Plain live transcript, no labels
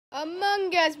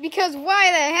Among Us, because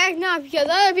why the heck not? Because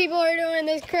other people are doing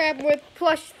this crap with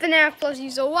Plush FNaF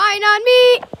plushies, so why not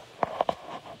me?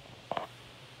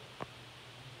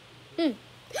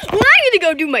 Well, I'm gonna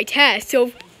go do my task,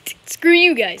 so screw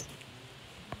you guys.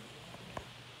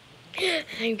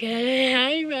 I'm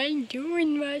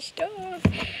doing my stuff.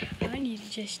 I need to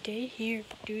just stay here,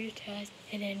 do the task,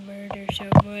 and then murder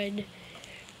someone.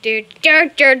 I'm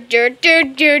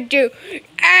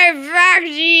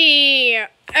Foxy.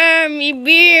 Me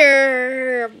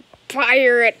beer.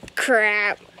 Pirate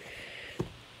crap.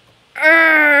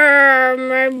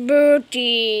 My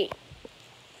booty.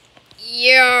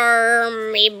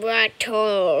 You're me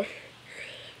butthole.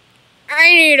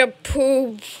 I need a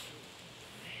poop.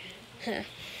 Huh.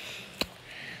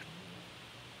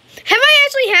 Have I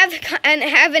actually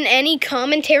haven't any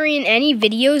commentary in any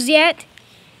videos yet?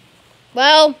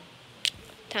 Well,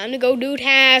 time to go do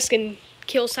task and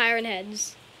kill siren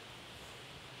heads.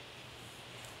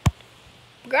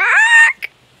 Gawk!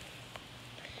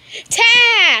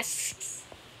 Tasks!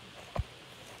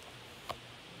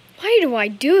 Why do I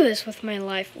do this with my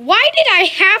life? Why did I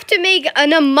have to make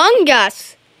an Among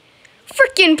Us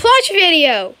freaking Plush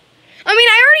video? I mean,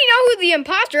 I already know who the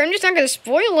imposter. I'm just not gonna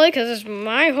spoil it because it's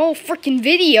my whole freaking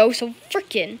video. So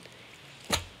freaking.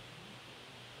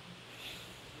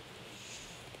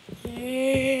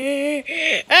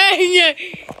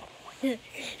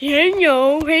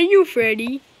 Hello,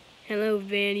 Freddy. Hello,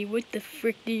 Vanny. What the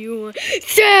frick do you want?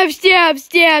 Stab, stab,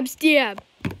 stab, stab.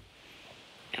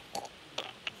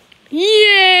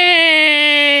 Yay!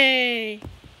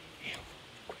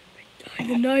 Hide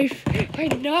the knife.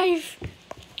 Hide the knife.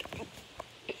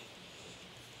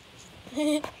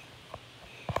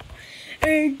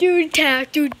 Do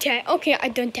task, do task. Okay, I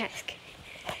done task.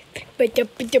 Freaking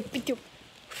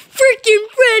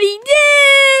Freddy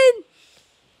dead!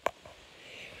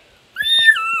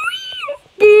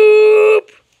 Boop!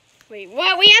 Wait,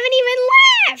 what? We haven't even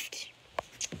left!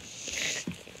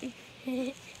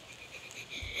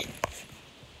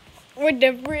 What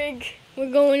the frig?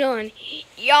 What's going on?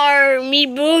 Yar, me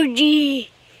booty!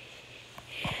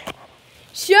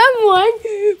 Someone!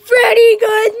 Freddy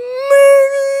got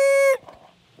murdered!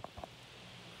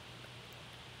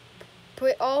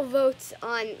 Put all votes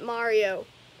on Mario.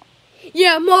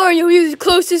 Yeah, Mario, he was the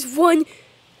closest one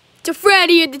to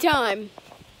Freddy at the time.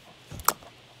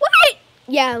 What?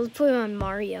 Yeah, let's put it on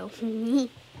Mario.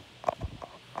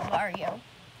 Mario.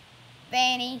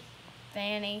 Vanny.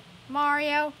 Vanny.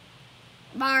 Mario.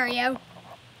 Mario.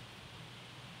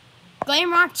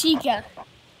 Glamrock Chica.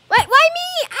 Why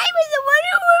me? I was the one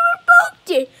who revoked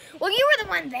it. Well, you were the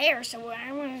one there, so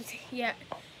I was, yeah.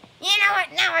 You know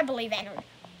what? Now I believe Edward.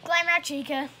 Glamrock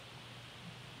Chica.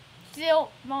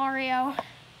 Still Mario.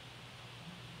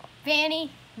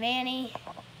 Vanny. Vanny.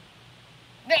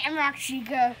 Glamrock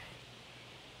Chica.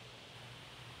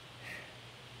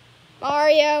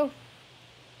 Mario.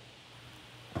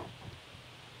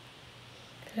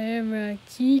 Glamrock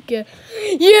Chica.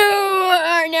 You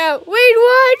are now. Wait,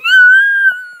 what?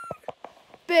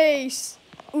 Base.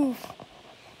 Oof.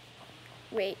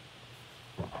 Wait.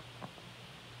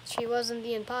 She wasn't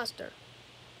the imposter.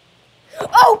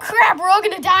 Oh crap, we're all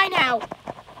gonna die now.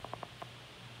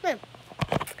 I'm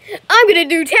gonna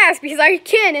do tasks because I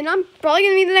can, and I'm probably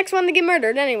gonna be the next one to get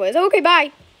murdered anyways. Okay,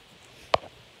 bye.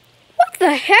 What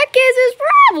the heck is his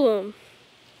problem?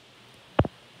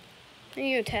 I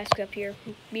need a task up here.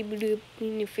 We need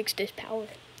to fix this power.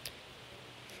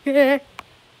 My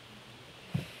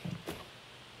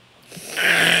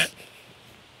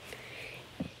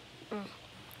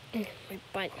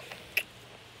butt.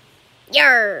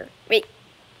 Yarr! Wait.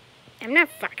 I'm not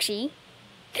Foxy.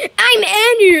 I'm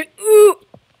Andrew! Ooh!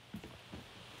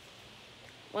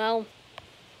 Well,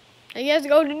 I guess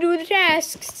go to do the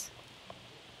tasks.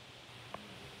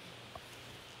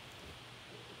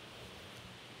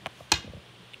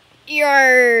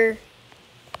 Yarr!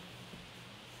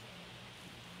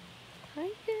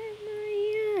 I got my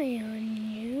eye on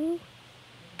you.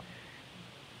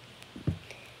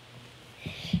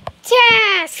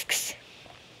 Tasks!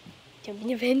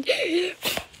 Jumping event.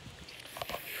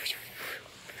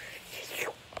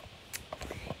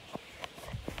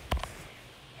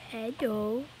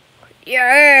 Hello.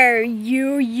 Yeah,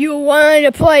 you want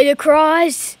to play the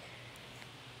cross?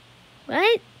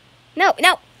 What? No,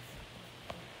 no.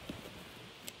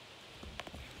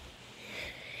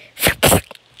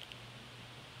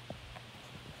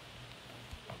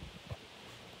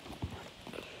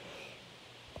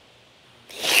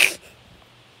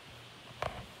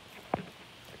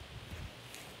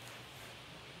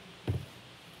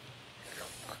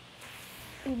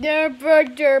 Derpa,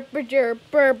 derpa,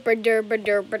 derpa, derpa, derpa,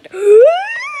 derpa.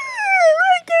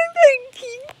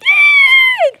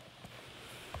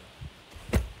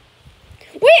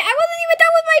 Wait, I wasn't even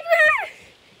done with my...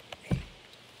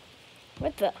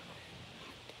 What the?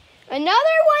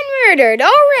 Another one murdered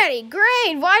already.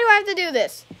 Great. Why do I have to do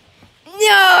this? No,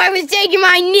 I was taking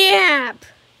my nap.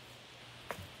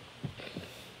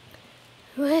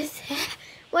 What's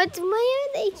why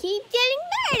they keep getting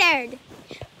murdered?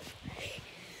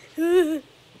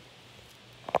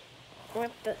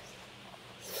 What the?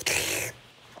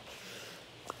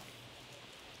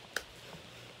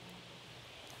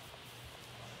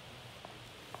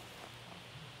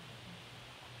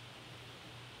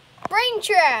 Bring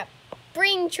trap.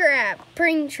 Bring trap.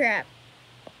 Bring trap.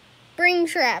 Bring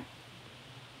trap.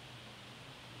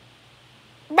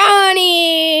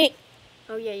 Bonnie!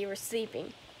 Oh yeah, you were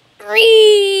sleeping.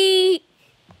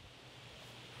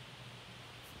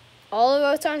 All of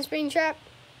us on Spring Trap?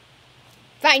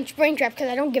 Fine, Spring Trap, because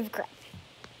I don't give a crap.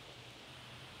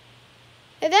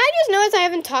 And then I just noticed I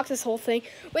haven't talked this whole thing.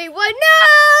 Wait, what?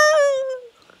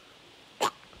 No!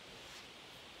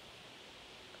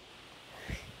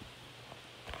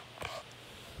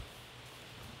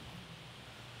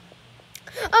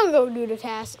 I'm going to do the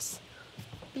tasks.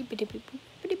 I'm going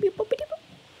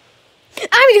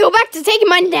to go back to taking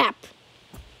my nap.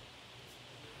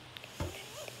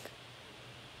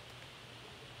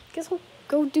 Guess we'll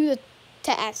go do the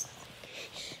task.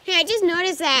 Hey, I just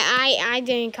noticed that I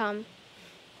didn't come.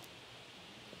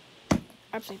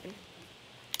 I'm sleeping.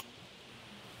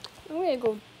 I'm going to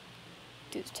go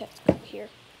do the task over here.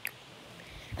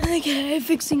 Okay,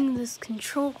 fixing this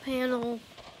control panel.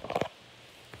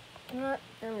 I'm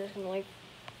just going to leave.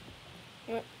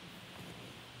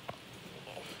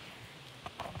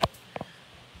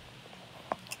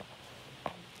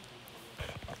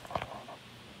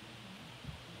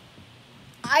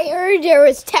 I heard there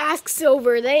was tasks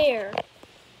over there.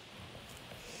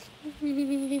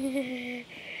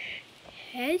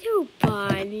 Hello,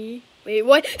 Bonnie. Wait,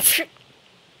 what?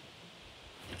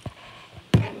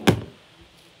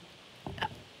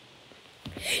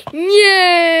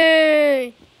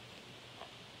 Yay!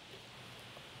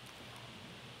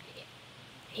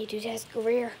 Hey, do task over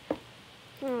here.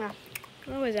 What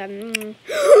was that? Bonnie,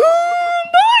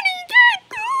 get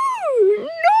good! No!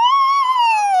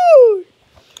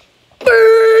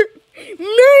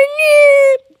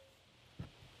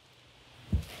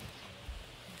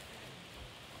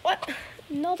 What?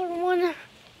 Another one?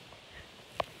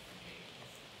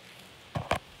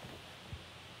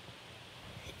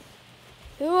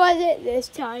 Who was it this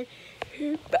time?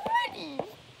 Bonnie!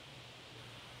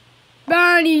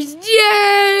 Bonnie's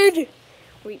dead!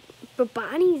 Wait, but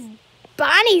Bonnie's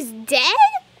dead?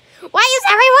 Why is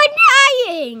everyone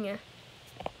dying?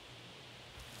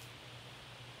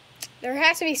 There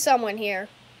has to be someone here.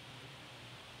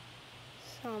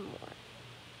 Someone.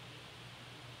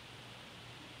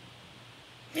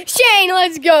 Shane,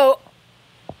 let's go.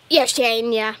 Yeah,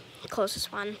 Shane, yeah.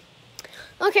 Closest one.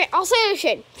 Okay, I'll say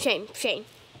it Shane.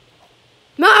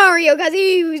 Mario, because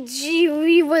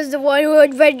he was the one who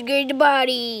investigated the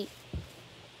body.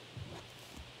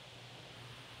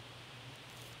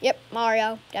 Yep,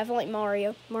 Mario. Definitely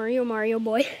Mario. Mario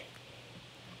boy.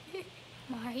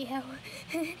 Mario.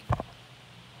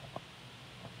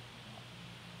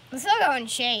 I'm still going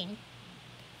Shane.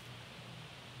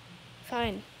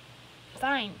 Fine,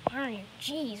 Mario.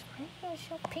 Jeez, why are you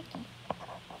so picky?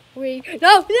 Wait,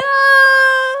 no!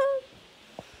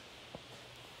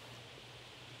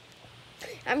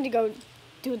 I'm gonna go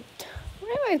do it. Why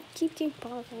do I keep getting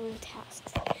balls on the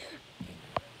tasks?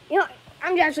 You know,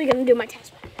 I'm actually gonna do my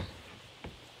task.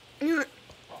 You know what?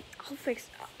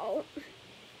 I'll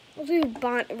do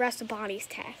the rest of Bonnie's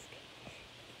task.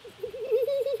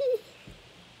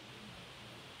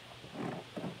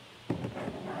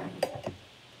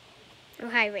 Oh,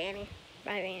 hi, Vanny.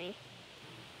 Bye, Vanny.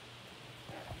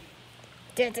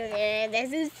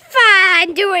 This is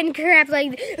fun doing crap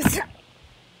like this.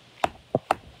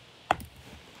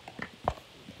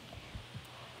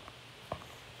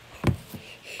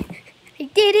 I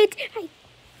did it. I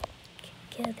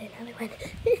killed another one.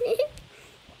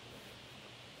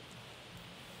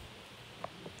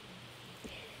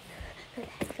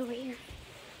 Let's go here.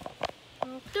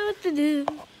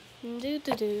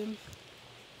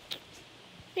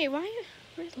 Hey,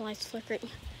 where's the lights flickering?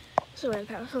 So really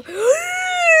powerful. Look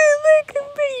at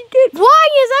me dead. Why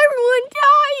is everyone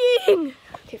dying?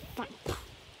 Okay, fine.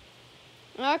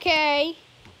 Okay.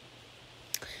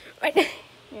 Right.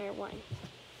 There, one.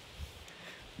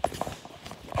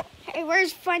 Hey,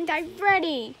 where's Fun Time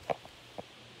Freddy?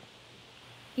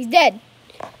 He's dead.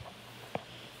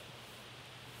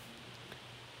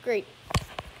 Great.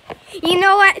 You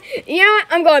know what?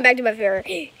 I'm going back to my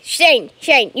favorite. Shane,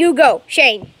 you go.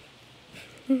 Shane.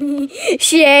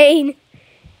 Shane.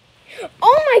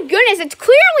 Oh my goodness, it's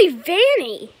clearly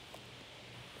Vanny.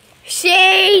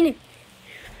 Shane.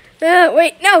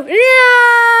 Wait, no.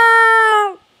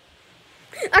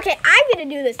 Okay, I'm going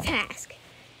to do this task.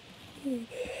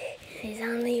 There's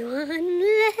only one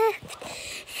left.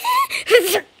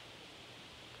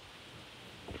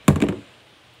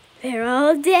 They're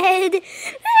all dead.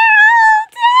 They're all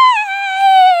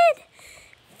dead.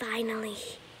 Finally.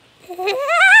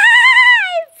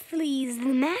 Please, the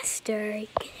master.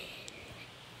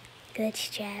 Good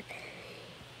job.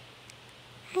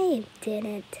 I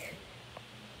didn't.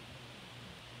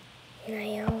 And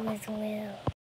I always will.